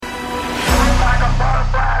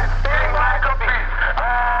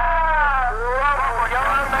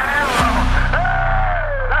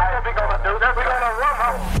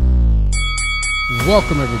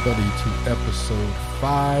Welcome everybody to episode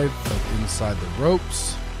 5 of Inside the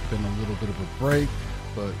Ropes. Been a little bit of a break,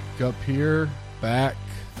 but Gup here, back.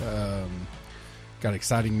 Got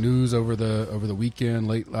exciting news over the weekend,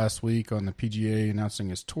 late last week on the PGA announcing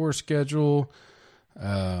his tour schedule.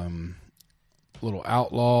 Little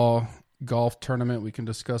Outlaw golf tournament we can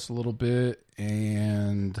discuss a little bit,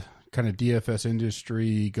 and kind of DFS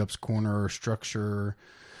industry, Gup's Corner structure,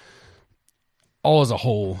 all as a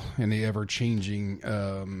whole in the ever-changing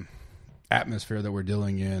atmosphere that we're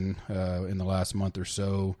dealing in the last month or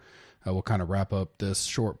so. We'll kind of wrap up this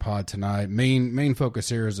short pod tonight. Main focus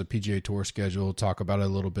here is the PGA Tour schedule. Talk about it a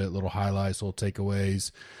little bit, little highlights, little takeaways.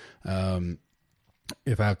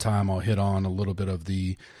 If I have time, I'll hit on a little bit of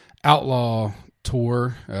the Outlaw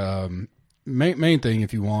Tour. Main thing,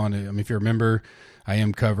 if you want, I mean, if you remember, I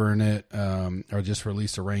am covering it. I just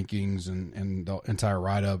released the rankings and the entire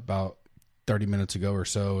write-up about 30 minutes ago or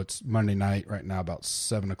so. It's Monday night right now, about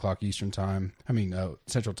 7 o'clock Eastern time.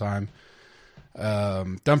 Central time.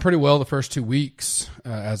 Done pretty well the first 2 weeks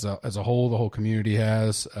as a whole. The whole community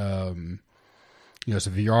has. So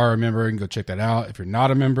if you are a member, you can go check that out. If you're not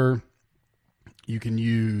a member, you can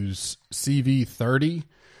use CV30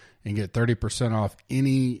 and get 30% off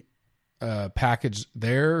any package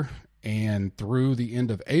there. And through the end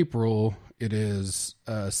of April, it is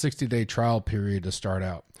a 60-day trial period to start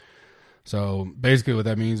out. So basically what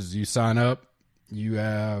that means is you sign up, you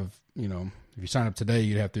have, if you sign up today,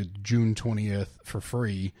 you'd have to June 20th for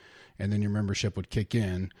free, and then your membership would kick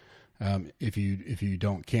in if you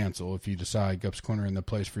don't cancel. If you decide Gup's Corner in the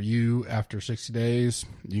place for you after 60 days,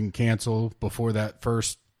 you can cancel before that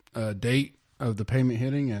first date of the payment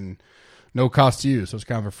hitting, and no cost to you. So it's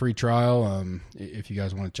kind of a free trial if you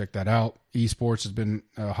guys want to check that out. Esports has been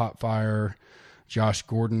hot fire. Josh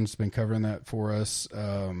Gordon's been covering that for us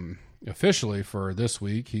officially for this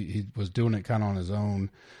week. He was doing it kind of on his own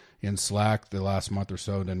in Slack the last month or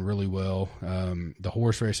so, done really well. The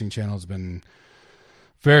horse racing channel has been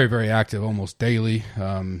very, very active almost daily.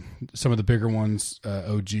 Some of the bigger ones,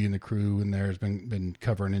 OG and the crew in there has been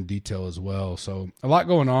covering in detail as well. So a lot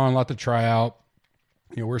going on, a lot to try out.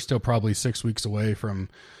 We're still probably 6 weeks away from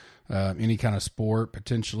any kind of sport,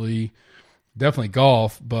 potentially. Definitely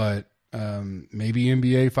golf, but maybe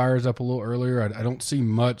NBA fires up a little earlier. I don't see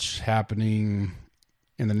much happening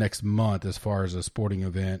in the next month as far as a sporting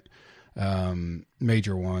event,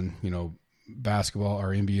 major one, basketball or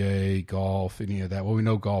NBA, golf, any of that. Well, we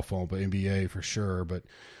know golf won't, but NBA for sure. But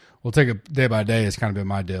we'll take it day by day. It's kind of been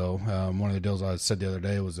my deal. One of the deals I said the other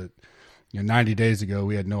day was that 90 days ago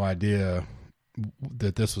we had no idea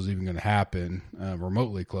that this was even going to happen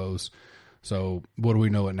remotely close. So what do we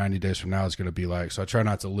know what 90 days from now is going to be like? So I try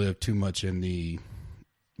not to live too much in the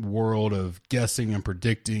world of guessing and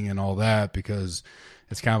predicting and all that, because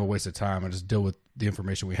it's kind of a waste of time. I just deal with the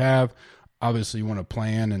information we have. Obviously, you want to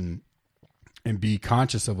plan and be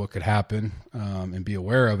conscious of what could happen and be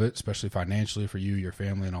aware of it, especially financially for you, your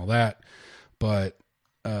family, and all that. But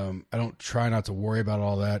I don't try not to worry about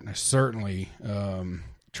all that. And I certainly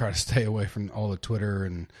try to stay away from all the Twitter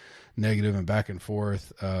and negative and back and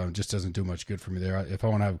forth. Just doesn't do much good for me there. If I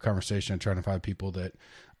want to have a conversation, I'm trying to find people that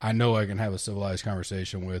I know I can have a civilized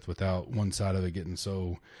conversation with without one side of it getting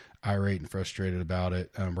so irate and frustrated about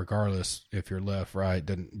it. Regardless if you're left, right,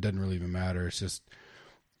 doesn't really even matter.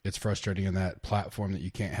 It's frustrating in that platform that you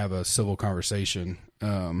can't have a civil conversation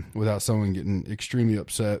without someone getting extremely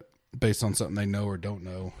upset based on something they know or don't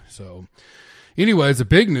know. So anyways, the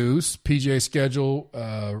big news, PGA schedule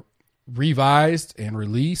revised and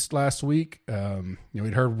released last week.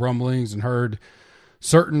 We'd heard rumblings and heard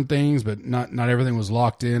certain things, but not everything was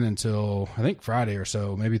locked in until I think Friday or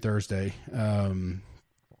so, maybe Thursday.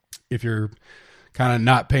 If you're kind of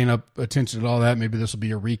not paying up attention to all that, maybe this will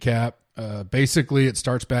be a recap. Basically, it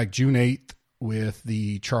starts back June 8th with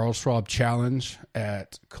the Charles Schwab Challenge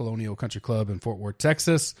at Colonial Country Club in Fort Worth,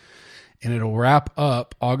 Texas. And it'll wrap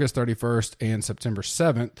up August 31st and September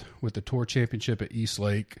 7th with the Tour Championship at East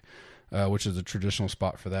Lake, which is a traditional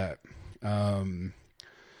spot for that.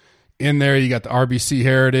 In there, you got the RBC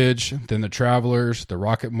Heritage, then the Travelers, the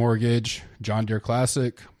Rocket Mortgage, John Deere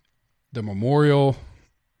Classic, the Memorial,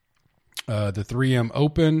 the 3M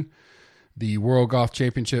Open, the World Golf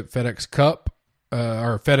Championship FedEx Cup,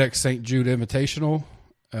 or FedEx St. Jude Invitational,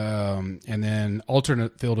 and then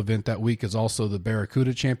alternate field event that week is also the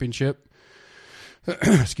Barracuda Championship.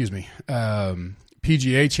 Excuse me.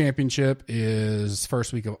 PGA Championship is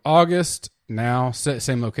first week of August. Now,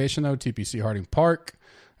 same location though, TPC Harding Park.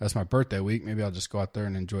 That's my birthday week. Maybe I'll just go out there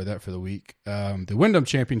and enjoy that for the week. The Wyndham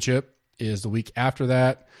Championship is the week after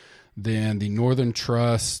that. Then the Northern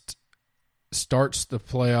Trust starts the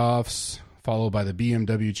playoffs followed by the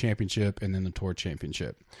BMW Championship, and then the Tour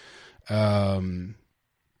Championship. So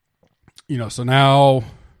now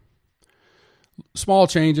small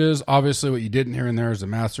changes. Obviously, what you didn't hear in there is the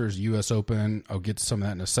Masters, U.S. Open. I'll get to some of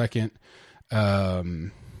that in a second.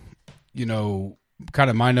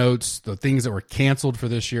 Kind of my notes, the things that were canceled for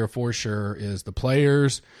this year for sure is the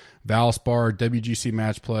Players, Valspar, WGC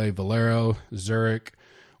Match Play, Valero, Zurich,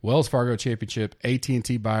 Wells Fargo Championship,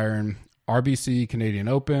 AT&T Byron, RBC Canadian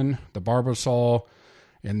Open, the Barbasol,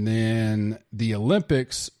 and then the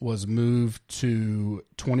Olympics was moved to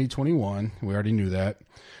 2021. We already knew that.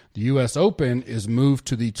 The U.S. Open is moved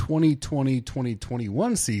to the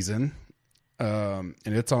 2020-2021 season, and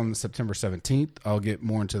it's on September 17th. I'll get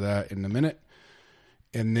more into that in a minute.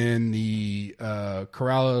 And then the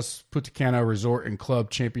Corrales Punta Cana Resort and Club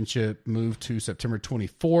Championship moved to September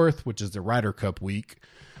 24th, which is the Ryder Cup week.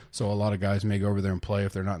 So a lot of guys may go over there and play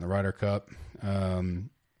if they're not in the Ryder Cup. And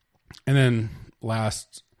then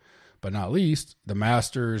last but not least, the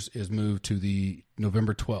Masters is moved to the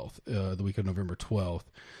November 12th, the week of November 12th.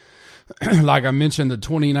 Like I mentioned, the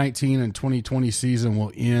 2019 and 2020 season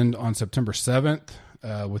will end on September 7th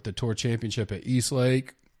with the Tour Championship at East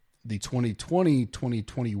Lake. The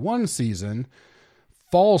 2020-2021 season,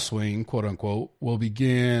 fall swing, quote unquote, will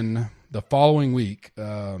begin the following week.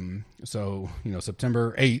 September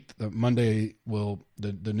 8th, the Monday,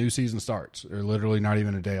 the new season starts. They're literally not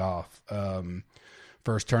even a day off.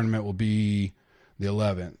 First tournament will be the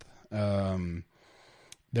 11th.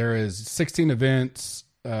 There is 16 events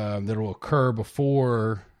that will occur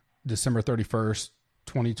before December 31st,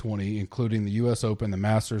 2020, including the U.S. Open, the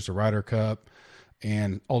Masters, the Ryder Cup,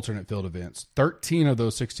 and alternate field events. 13 of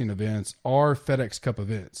those 16 events are FedEx Cup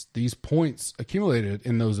events. These points accumulated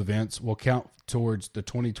in those events will count towards the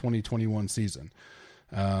 2020-21 season.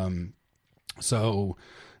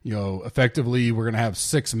 Effectively, we're going to have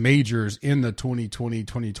 6 majors in the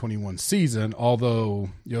 2020-2021 season,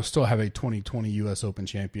 although you'll still have a 2020 U.S. Open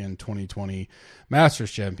champion, 2020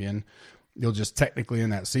 Masters champion. You'll just technically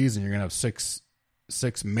in that season, you're going to have six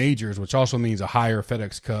majors, which also means a higher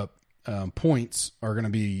FedEx Cup points are going to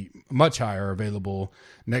be much higher available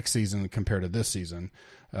next season compared to this season.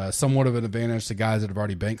 Somewhat of an advantage to guys that have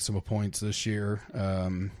already banked some points this year.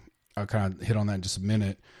 I'll kind of hit on that in just a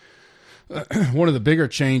minute. One of the bigger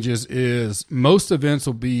changes is most events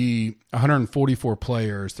will be 144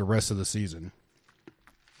 players the rest of the season.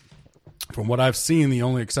 From what I've seen, the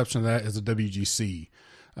only exception to that is the WGC,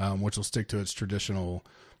 which will stick to its traditional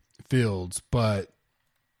fields. But,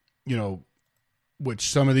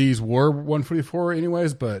 which some of these were 144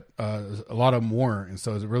 anyways, but a lot of them weren't. And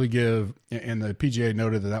so does it really give, and the PGA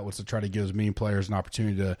noted that was to try to give as many players an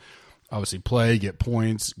opportunity to obviously play, get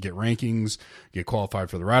points, get rankings, get qualified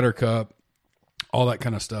for the Ryder Cup. All that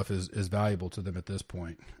kind of stuff is valuable to them at this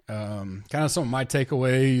point. Kind of some of my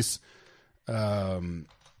takeaways,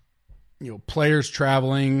 players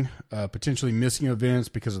traveling, potentially missing events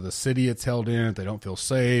because of the city it's held in, if they don't feel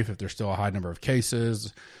safe, if there's still a high number of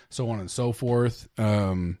cases, so on and so forth.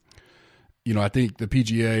 I think the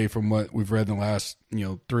PGA, from what we've read in the last,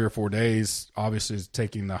 3 or 4 days, obviously is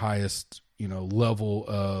taking the highest, level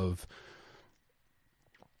of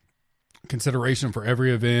consideration for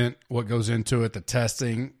every event, what goes into it, the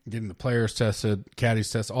testing, getting the players tested, caddies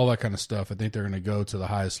tested, all that kind of stuff. I think they're going to go to the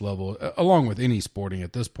highest level, along with any sporting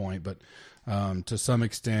at this point, but to some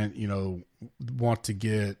extent, want to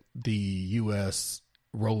get the U.S.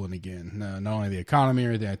 rolling again. Not only the economy or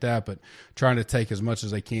anything like that, but trying to take as much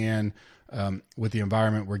as they can with the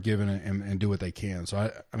environment we're given and do what they can. So,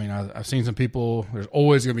 I've seen some people, there's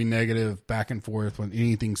always going to be negative back and forth when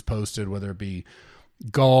anything's posted, whether it be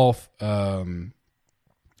golf,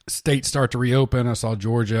 states start to reopen. I saw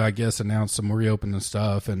Georgia, I guess, announce some reopening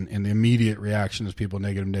stuff, and the immediate reaction is people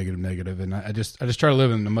negative. And I just try to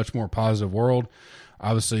live in a much more positive world.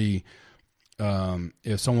 Obviously,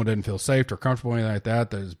 if someone doesn't feel safe or comfortable or anything like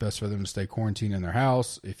that, it's best for them to stay quarantined in their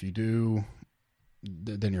house. If you do,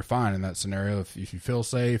 then you're fine in that scenario. If you feel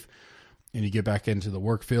safe and you get back into the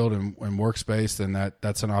work field and workspace, then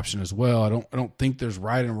that's an option as well. I don't think there's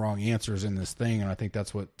right and wrong answers in this thing, and I think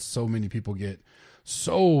that's what so many people get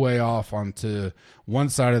so way off onto one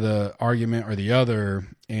side of the argument or the other,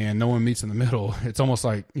 and no one meets in the middle. It's almost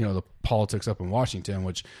like, the politics up in Washington,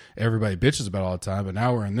 which everybody bitches about all the time, but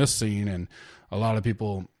now we're in this scene, and a lot of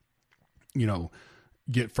people,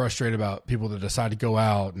 get frustrated about people that decide to go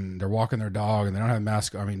out and they're walking their dog and they don't have a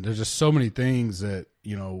mask. There's just so many things that,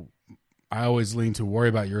 I always lean to worry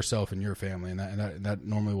about yourself and your family, and that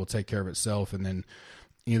normally will take care of itself. And then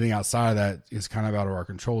anything outside of that is kind of out of our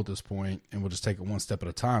control at this point, and we'll just take it one step at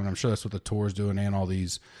a time. And I'm sure that's what the tour is doing, and all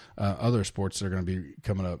these other sports that are going to be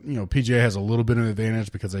coming up. PGA has a little bit of an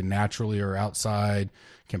advantage because they naturally are outside,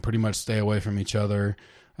 can pretty much stay away from each other.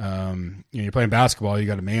 You're playing basketball, you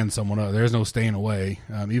got to man someone up. There's no staying away.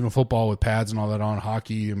 Even football with pads and all that on,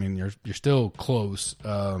 hockey, I mean, you're still close.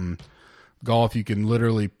 Golf, you can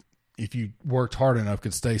literally, if you worked hard enough,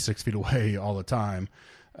 could stay 6 feet away all the time.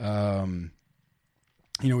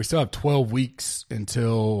 We still have 12 weeks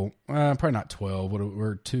until, probably not 12,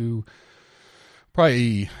 we're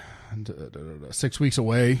probably 6 weeks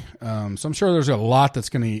away. So I'm sure there's a lot that's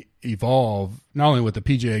going to evolve, not only with the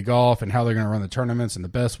PGA golf and how they're going to run the tournaments in the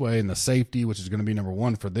best way, and the safety, which is going to be number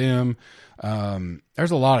one for them.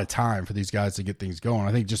 There's a lot of time for these guys to get things going.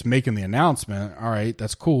 I think just making the announcement, all right,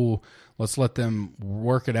 that's cool. Let's let them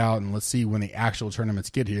work it out, and let's see when the actual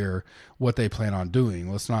tournaments get here what they plan on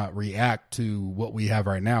doing. Let's not react to what we have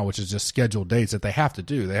right now, which is just scheduled dates that they have to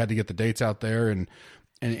do. They had to get the dates out there and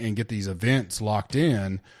get these events locked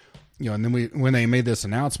in. And then when they made this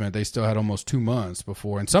announcement, they still had almost 2 months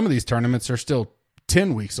before. And some of these tournaments are still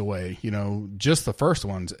 10 weeks away, just the first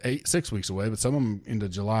one's 6 weeks away, but some of them into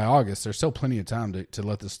July, August. There's still plenty of time to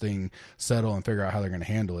let this thing settle and figure out how they're going to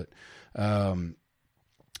handle it.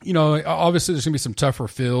 Obviously there's going to be some tougher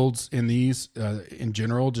fields in these in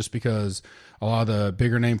general, just because a lot of the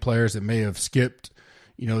bigger name players that may have skipped,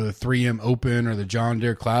 the 3M Open or the John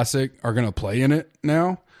Deere Classic are going to play in it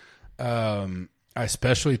now. I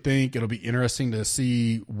especially think it'll be interesting to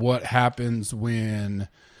see what happens when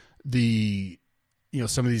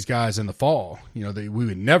some of these guys in the fall, we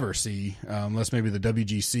would never see, unless maybe the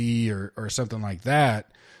WGC or something like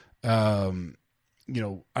that. I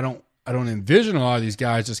don't envision a lot of these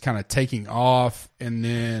guys just kind of taking off and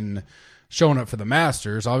then showing up for the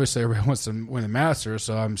Masters. Obviously, everyone wants to win the Masters,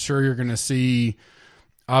 so I'm sure you're going to see,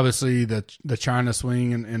 obviously, the China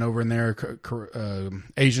swing and over in there,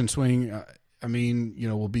 Asian swing.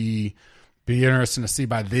 Will be interesting to see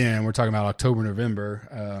by then. We're talking about October,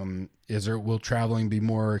 November. Will traveling be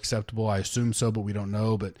more acceptable? I assume so, but we don't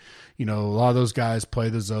know. But, a lot of those guys play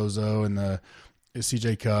the Zozo and the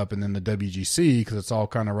CJ Cup and then the WGC, because it's all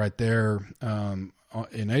kind of right there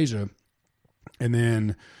in Asia. And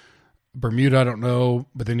then Bermuda, I don't know,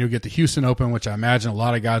 but then you'll get the Houston Open, which I imagine a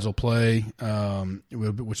lot of guys will play,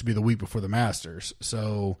 which would be the week before the Masters.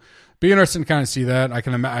 So be interesting to kind of see that. I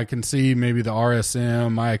can see maybe the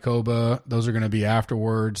RSM, Mayakoba, those are going to be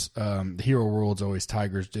afterwards. The Hero World's always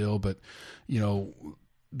Tiger's deal, but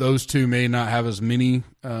those two may not have as many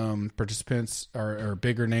participants or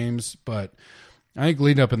bigger names, but I think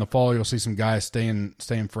leading up in the fall, you'll see some guys staying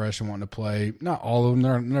fresh and wanting to play. Not all of them.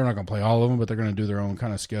 They're not going to play all of them, but they're going to do their own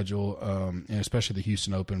kind of schedule. And especially the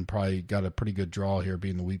Houston Open probably got a pretty good draw here,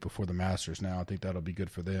 being the week before the Masters now. I think that'll be good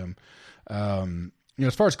for them.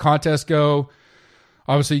 As far as contests go,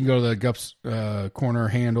 obviously you can go to the Gups Corner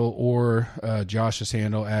handle or Josh's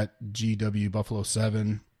handle at GW Buffalo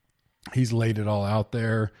 7. He's laid it all out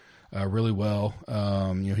there really well.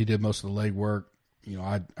 He did most of the legwork.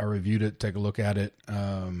 I reviewed it, take a look at it,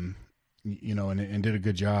 and did a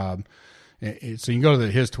good job. So you can go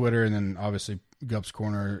to his Twitter and then obviously Gups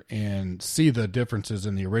Corner and see the differences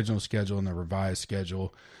in the original schedule and the revised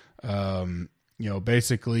schedule.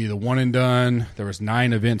 Basically the one and done, there was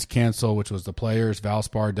 9 events canceled, which was the Players,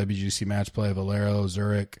 Valspar, WGC Match Play, Valero,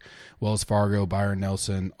 Zurich, Wells Fargo, Byron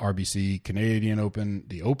Nelson, RBC, Canadian Open,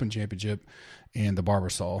 the Open Championship, and the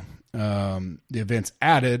Barbasol. The events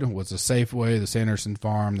added was the Safeway, the Sanderson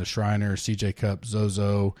Farm, the Shriner, CJ Cup,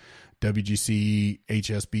 Zozo, WGC,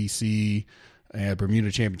 HSBC,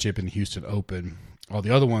 Bermuda Championship, and the Houston Open. All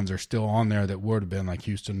the other ones are still on there that would have been like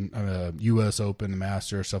Houston, U.S. Open, the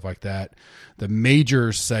Masters, stuff like that. The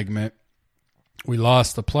majors segment, we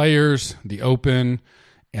lost the Players, the Open,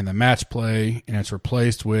 and the Match Play, and it's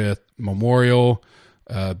replaced with Memorial,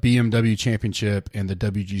 BMW Championship, and the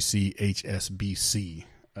WGC HSBC.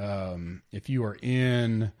 If you are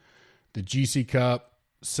in the GC Cup,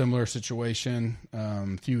 similar situation.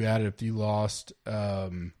 A few added, a few lost,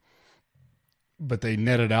 but they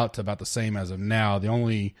netted out to about the same as of now. The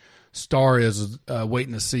only star is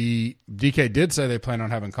waiting to see. DK did say they plan on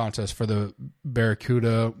having contests for the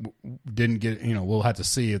Barracuda. Didn't get, we'll have to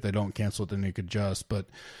see if they don't cancel it, then they could adjust. But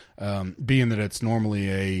being that it's normally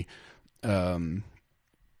a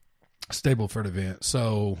Stableford event,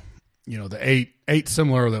 so the eight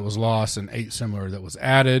similar that was lost and 8 similar that was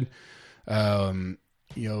added.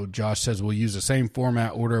 Josh says we'll use the same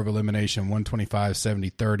format, order of elimination, 125, 70,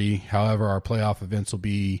 30. However, our playoff events will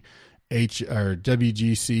be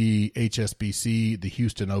WGC, HSBC, the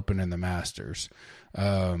Houston Open, and the Masters.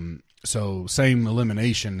 So same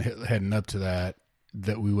elimination heading up to that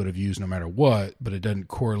we would have used no matter what, but it doesn't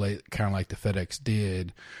correlate kind of like the FedEx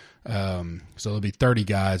did. So there'll be 30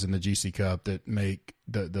 guys in the GC Cup that make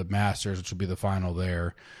the Masters, which will be the final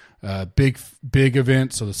there. Big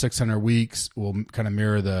event. So the 600 weeks will kind of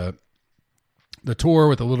mirror the tour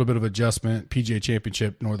with a little bit of adjustment. PGA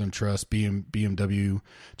Championship, Northern Trust, BMW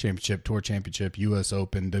Championship, Tour Championship, U.S.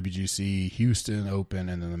 Open, WGC, Houston Open,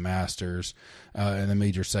 and then the Masters. And the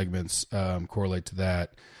major segments correlate to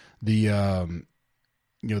that. The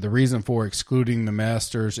reason for excluding the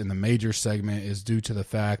Masters in the major segment is due to the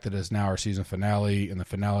fact that it's now our season finale. In the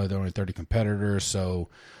finale, there are only 30 competitors, so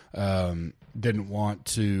didn't want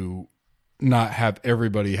to not have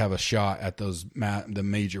everybody have a shot at the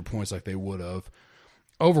major points like they would have.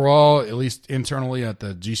 Overall, at least internally at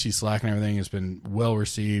the GC Slack and everything, has been well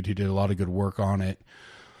received. He did a lot of good work on it.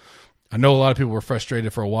 I know a lot of people were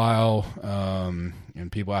frustrated for a while,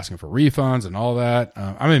 and people asking for refunds and all that.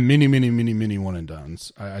 I'm in many one and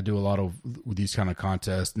dones. I do a lot of these kind of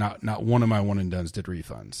contests. Not one of my one and dones did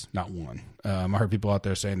refunds. Not one. I heard people out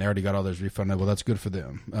there saying they already got all those refunded. Well, that's good for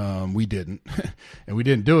them. We didn't, and we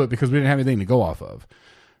didn't do it because we didn't have anything to go off of.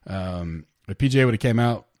 If PGA would have came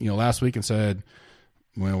out, last week and said,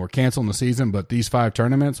 well, we're canceling the season, but these 5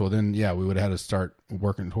 tournaments, well, then, yeah, we would have had to start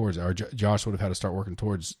working towards it. Or Josh would have had to start working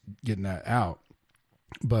towards getting that out.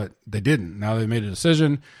 But they didn't. Now they made a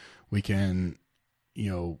decision. We can,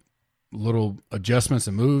 little adjustments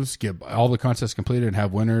and moves, get all the contests completed and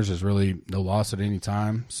have winners. There's really no loss at any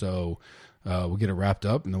time. So we'll get it wrapped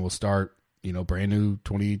up, and then we'll start, brand new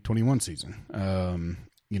 2021 season,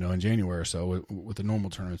 in January or so with the normal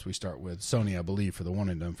tournaments we start with. Sony, I believe, for the one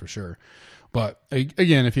and done for sure. But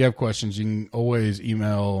again, if you have questions, you can always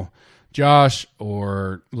email Josh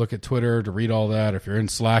or look at Twitter to read all that. If you're in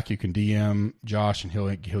Slack, you can DM Josh and he'll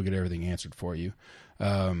get everything answered for you.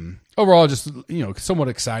 Overall, just, somewhat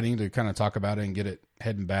exciting to kind of talk about it and get it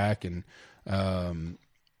heading back. And,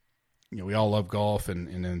 we all love golf and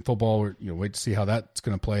in football, we're, wait to see how that's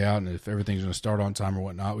going to play out and if everything's going to start on time or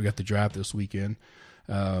whatnot. We got the draft this weekend.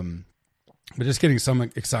 But just getting some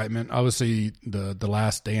excitement. Obviously, the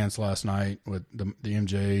last dance last night with the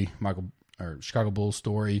MJ Chicago Bulls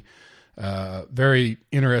story, very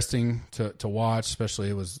interesting to watch. Especially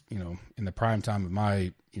it was in the prime time of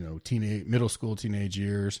my middle school teenage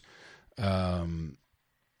years.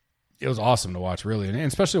 It was awesome to watch, really, and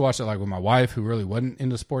especially watch it like with my wife, who really wasn't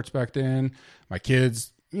into sports back then. My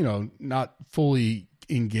kids, not fully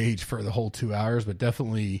engaged for the whole 2 hours, but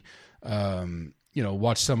definitely.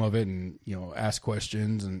 Watch some of it and, ask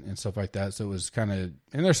questions and stuff like that. So it was kind of,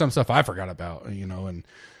 and there's some stuff I forgot about, and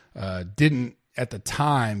didn't at the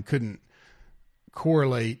time, couldn't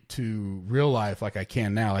correlate to real life like I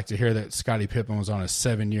can now. Like to hear that Scottie Pippen was on a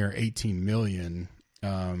 7-year, $18 million,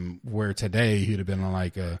 where today he'd have been on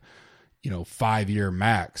like a, 5-year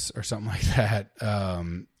max or something like that.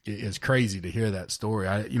 It's crazy to hear that story.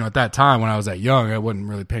 At that time when I was that young, I wasn't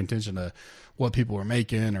really paying attention to what people were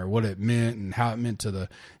making or what it meant and how it meant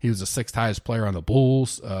he was the 6th highest player on the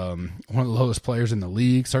Bulls, one of the lowest players in the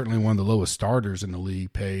league, certainly one of the lowest starters in the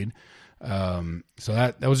league paid. So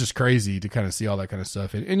that was just crazy to kind of see all that kind of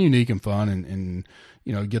stuff and unique and fun and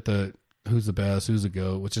get the, who's the best, who's the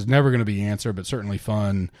GOAT, which is never going to be answered, but certainly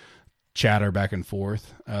fun chatter back and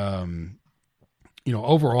forth.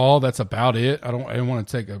 Overall that's about it. I didn't want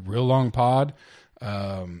to take a real long pod.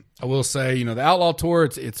 I will say, the Outlaw Tour,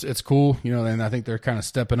 it's cool, and I think they're kind of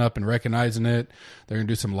stepping up and recognizing it. They're going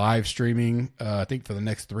to do some live streaming, I think for the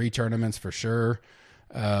next 3 tournaments for sure.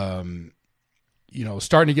 Starting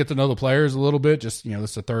to get to know the players a little bit, just, this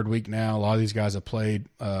is the 3rd week now. A lot of these guys have played,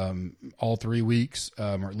 all 3 weeks,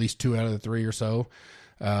 or at least 2 out of the 3 or so.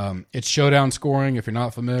 It's showdown scoring. If you're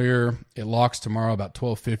not familiar, it locks tomorrow about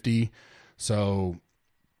 12:50. So,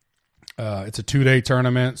 it's a 2-day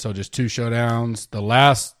tournament, so just 2 showdowns. The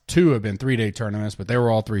last 2 have been 3-day tournaments, but they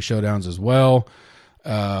were all 3 showdowns as well.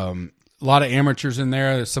 A lot of amateurs in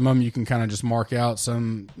there. Some of them you can kind of just mark out.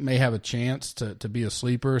 Some may have a chance to be a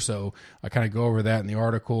sleeper, so I kind of go over that in the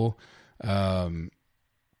article. If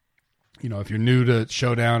you're new to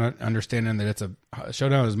showdown, understanding that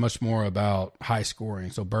showdown is much more about high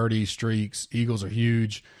scoring. So birdies, streaks, eagles are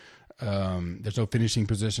huge. There's no finishing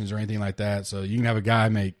positions or anything like that. So you can have a guy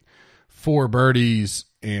make 4 birdies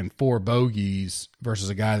and 4 bogeys versus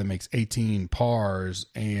a guy that makes 18 pars,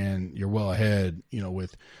 and you're well ahead,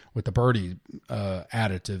 with the birdie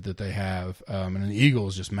additive that they have. And the eagle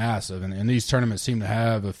is just massive. And these tournaments seem to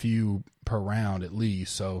have a few per round at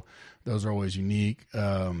least. So those are always unique.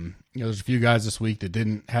 There's a few guys this week that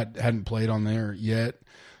hadn't played on there yet.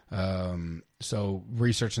 So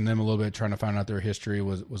researching them a little bit, trying to find out their history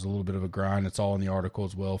was a little bit of a grind. It's all in the article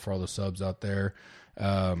as well for all the subs out there.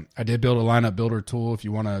 I did build a lineup builder tool. If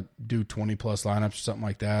you want to do 20 plus lineups or something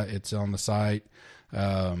like that, it's on the site.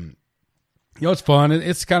 It's fun.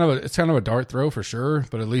 It's kind of a dart throw for sure,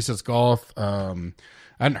 but at least it's golf. I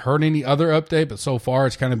hadn't heard any other update, but so far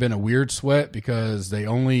it's kind of been a weird sweat because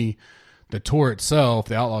the tour itself,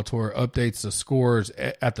 the Outlaw Tour, updates the scores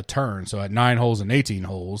at the turn. So at 9 holes and 18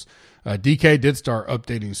 holes, DK did start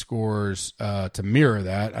updating scores to mirror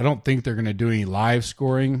that. I don't think they're going to do any live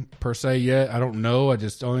scoring per se yet. I don't know.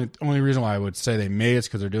 Only reason why I would say they may is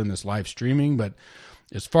because they're doing this live streaming. But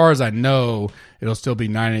as far as I know, it'll still be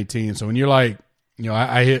 9-18. So when you're like,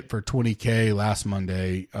 I hit for 20K last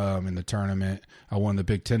Monday in the tournament. I won the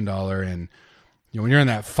big $10, and when you're in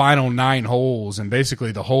that final 9 holes and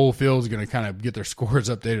basically the whole field is going to kind of get their scores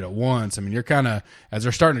updated at once. I mean, you're kind of, as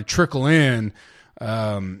they're starting to trickle in,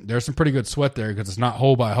 there's some pretty good sweat there because it's not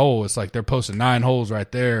hole by hole. It's like they're posting 9 holes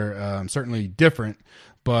right there. Certainly different,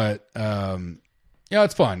 but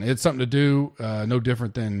it's fun. It's something to do. No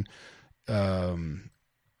different than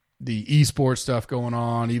the esports stuff going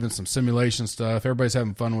on, even some simulation stuff. Everybody's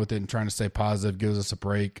having fun with it and trying to stay positive, gives us a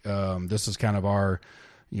break. This is kind of our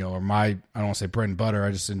or my, I don't want to say bread and butter.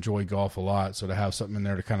 I just enjoy golf a lot. So to have something in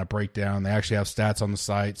there to kind of break down, they actually have stats on the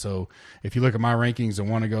site. So if you look at my rankings and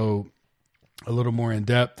want to go a little more in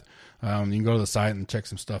depth, you can go to the site and check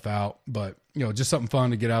some stuff out. But, just something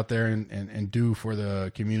fun to get out there and do for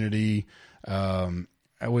the community.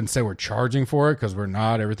 I wouldn't say we're charging for it because we're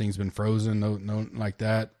not. Everything's been frozen, no like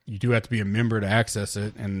that. You do have to be a member to access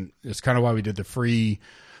it. And it's kind of why we did the free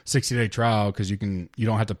 60-day trial, because you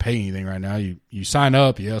don't have to pay anything right now. You sign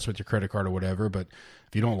up, yes, with your credit card or whatever, but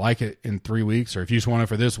if you don't like it in 3 weeks, or if you just want it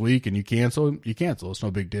for this week and you cancel. It's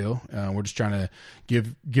no big deal. We're just trying to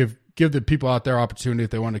give the people out there opportunity if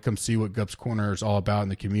they want to come see what Gups Corner is all about in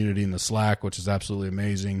the community and the Slack, which is absolutely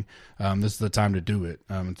amazing. This is the time to do it.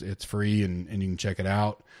 It's free and you can check it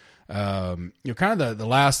out. Kind of the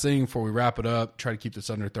last thing before we wrap it up, try to keep this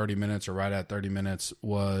under 30 minutes or right at 30 minutes,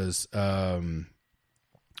 was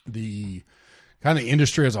the kind of the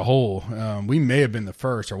industry as a whole. We may have been the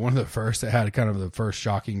first, or one of the first, that had kind of the first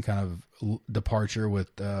shocking kind of departure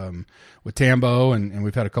with Tambo, and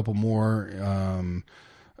we've had a couple more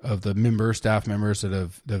of the staff members that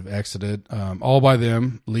have exited, all by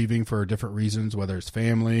them leaving for different reasons, whether it's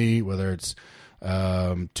family, whether it's 2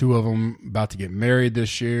 of them about to get married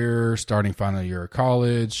this year, starting final year of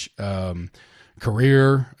college.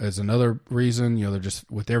 Career is another reason. They're just,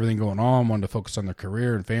 with everything going on, wanting to focus on their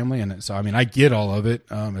career and family. And so, I get all of it.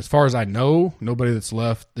 As far as I know, nobody that's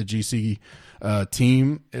left the GC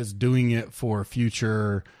team is doing it for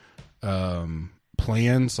future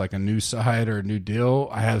plans, like a new site or a new deal.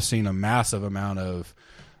 I have seen a massive amount of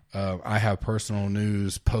I have personal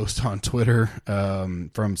news posts on Twitter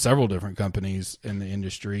from several different companies in the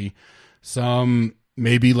industry. Some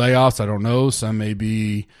may be layoffs, I don't know. Some may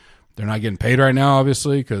be they're not getting paid right now,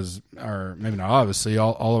 obviously, or maybe not obviously.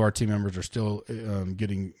 All of our team members are still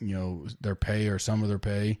getting their pay, or some of their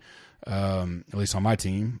pay, at least on my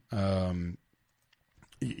team. So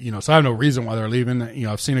I have no reason why they're leaving.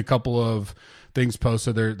 I've seen a couple of things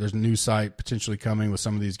posted. There's a new site potentially coming with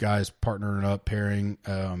some of these guys partnering up, pairing.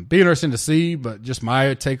 Be interesting to see, but just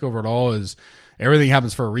my take over it all is everything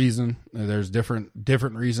happens for a reason. There's different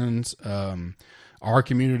reasons. Our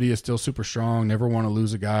community is still super strong. Never want to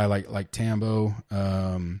lose a guy like Tambo.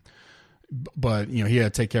 But he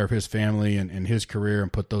had to take care of his family and his career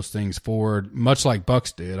and put those things forward, much like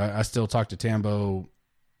Bucks did. I still talk to Tambo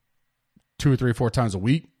 2 or 3 or 4 times a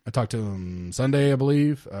week. I talk to him Sunday, I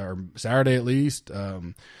believe, or Saturday at least,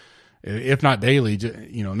 if not daily.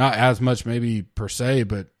 Not as much maybe per se,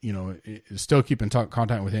 but still keeping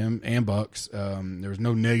contact with him and Bucks. There was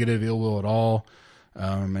no negative ill will at all.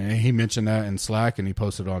 And he mentioned that in Slack, and he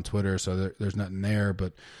posted it on Twitter, so there's nothing there.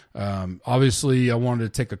 But obviously, I wanted to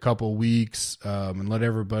take a couple weeks and let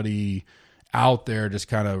everybody out there just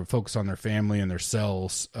kind of focus on their family and their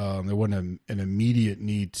selves. There wasn't an immediate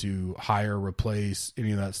need to hire, replace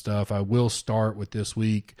any of that stuff. I will start with this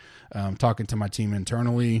week talking to my team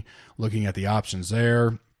internally, looking at the options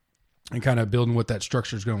there, and kind of building what that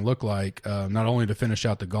structure is going to look like, not only to finish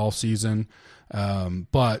out the golf season,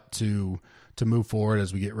 but to move forward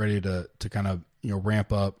as we get ready to kind of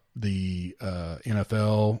ramp up the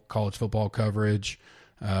NFL, college football coverage.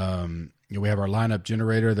 We have our lineup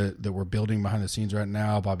generator that we're building behind the scenes right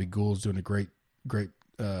now. Bobby Gould's doing a great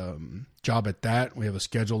job at that. We have a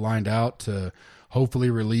schedule lined out to hopefully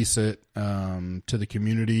release it to the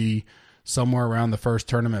community somewhere around the first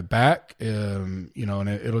tournament back. And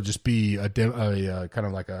it'll just be a kind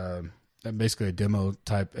of like basically a demo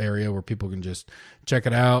type area where people can just check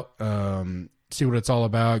it out, see what it's all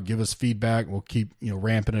about, give us feedback. We'll keep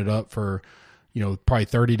ramping it up for probably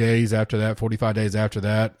 30 days after that, 45 days after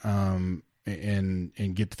that,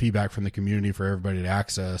 and get the feedback from the community for everybody to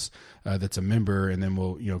access that's a member, and then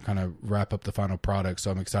we'll kind of wrap up the final product.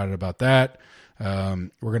 So I'm excited about that. We're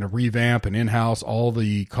going to revamp and in-house all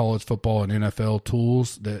the college football and NFL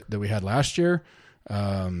tools that we had last year.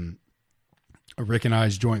 Rick and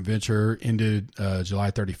I's joint venture ended January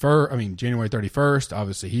 31st.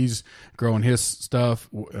 Obviously, he's growing his stuff.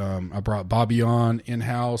 I brought Bobby on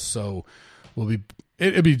in-house, so it'll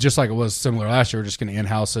be just like it was similar last year. We're just going to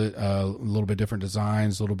in-house it, a little bit different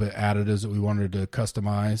designs, a little bit additives that we wanted to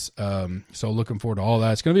customize. So looking forward to all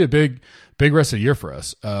that. It's going to be a big rest of the year for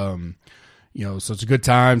us. So it's a good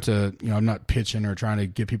time to, I'm not pitching or trying to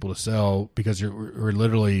get people to sell because we're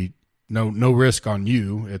literally no risk on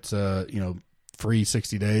you. It's free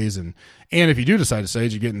 60 days. And if you do decide to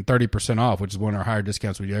sage, you're getting 30% off, which is one of our higher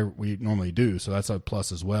discounts we normally do. So that's a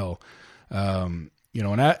plus as well. And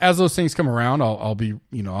as those things come around,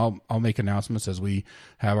 I'll make announcements as we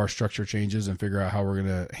have our structure changes and figure out how we're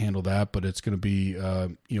going to handle that. But it's going to be,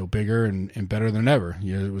 bigger and better than ever. We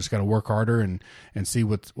just got to work harder and see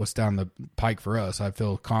what's down the pike for us. I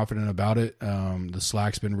feel confident about it. The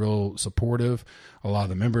Slack's been real supportive. A lot of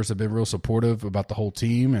the members have been real supportive about the whole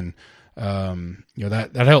team. And,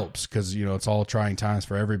 that helps because, it's all trying times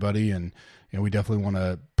for everybody. And we definitely want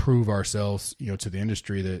to prove ourselves, to the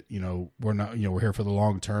industry that, we're here for the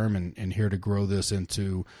long term and here to grow this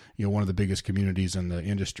into, one of the biggest communities in the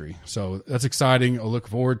industry. So that's exciting. I'll look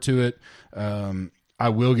forward to it. I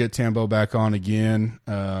will get Tambo back on again.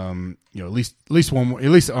 At least one more,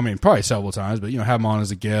 probably several times, but, have him on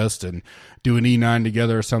as a guest and do an E9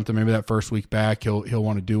 together or something. Maybe that first week back, he'll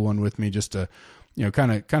want to do one with me just to,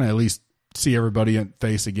 kind of at least see everybody in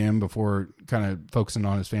face again before kind of focusing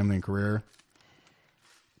on his family and career.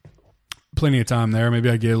 Plenty of time there. Maybe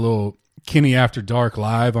I get a little Kenny After Dark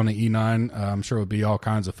live on the E9. I'm sure it would be all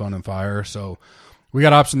kinds of fun and fire. So we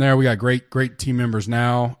got option there. We got great team members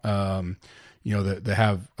now, that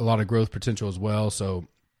have a lot of growth potential as well. So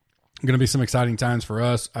going to be some exciting times for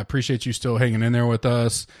us. I appreciate you still hanging in there with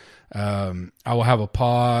us. I will have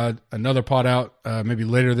another pod out maybe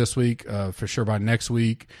later this week, for sure by next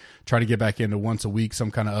week. Try to get back into once a week,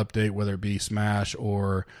 some kind of update, whether it be Smash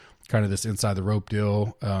or kind of this inside the rope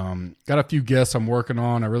deal. Got a few guests I'm working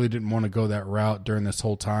on. I really didn't want to go that route during this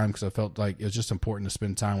whole time because I felt like it was just important to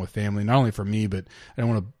spend time with family, not only for me, but I don't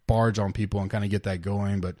want to barge on people and kind of get that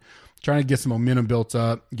going, but trying to get some momentum built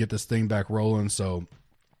up, get this thing back rolling. So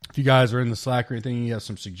if you guys are in the Slack or anything, you have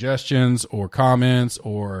some suggestions or comments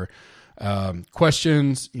or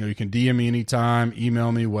questions, you can DM me anytime,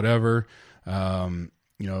 email me, whatever.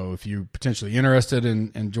 If you're potentially interested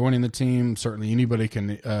in joining the team, certainly anybody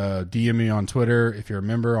can DM me on Twitter. If you're a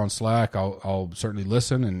member on Slack, I'll certainly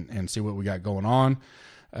listen and see what we got going on.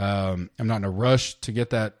 I'm not in a rush to get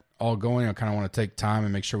that all going. I kind of want to take time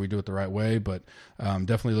and make sure we do it the right way, but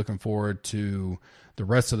definitely looking forward to the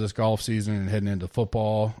rest of this golf season and heading into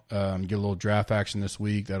football. Get a little draft action this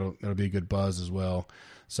week. That'll be a good buzz as well.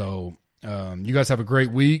 So you guys have a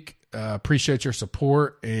great week. Appreciate your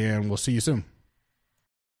support, and we'll see you soon.